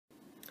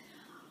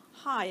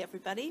Hi,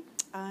 everybody.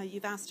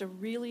 You've asked a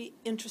really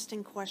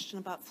interesting question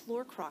about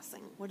floor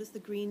crossing. What is the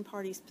Green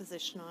Party's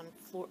position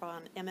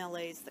on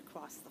MLAs that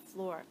cross the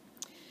floor?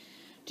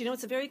 Do you know,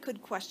 it's a very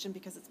good question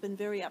because it's been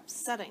very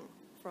upsetting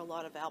for a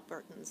lot of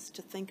Albertans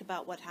to think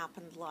about what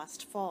happened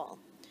last fall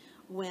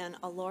when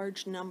a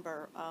large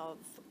number of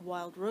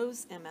Wild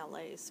Rose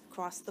MLAs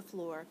crossed the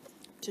floor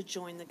to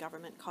join the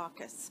government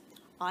caucus.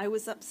 I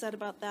was upset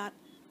about that.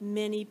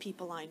 Many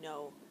people I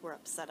know were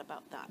upset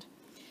about that.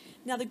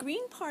 Now, the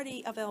Green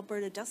Party of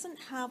Alberta doesn't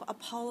have a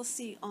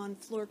policy on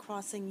floor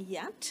crossing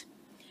yet,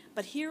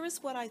 but here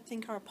is what I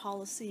think our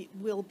policy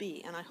will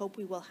be, and I hope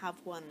we will have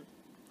one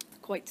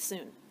quite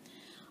soon.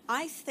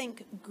 I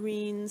think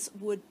Greens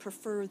would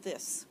prefer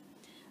this,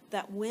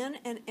 that when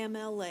an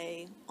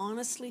MLA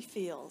honestly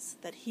feels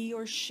that he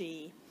or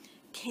she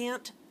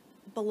can't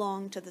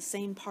belong to the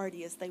same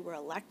party as they were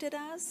elected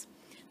as,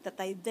 that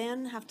they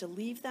then have to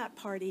leave that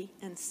party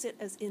and sit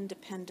as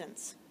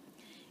independents.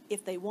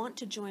 If they want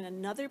to join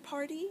another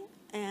party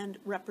and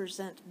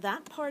represent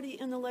that party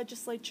in the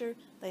legislature,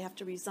 they have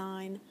to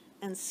resign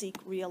and seek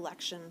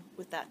re-election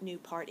with that new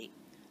party.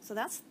 So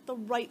that's the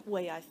right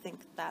way I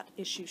think that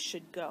issue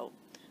should go.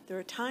 There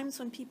are times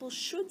when people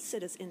should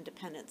sit as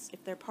independents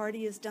if their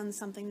party has done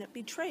something that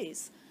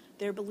betrays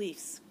their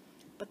beliefs,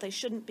 but they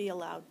shouldn't be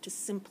allowed to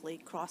simply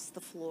cross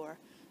the floor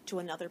to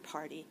another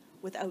party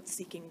without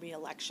seeking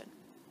re-election.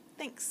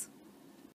 Thanks.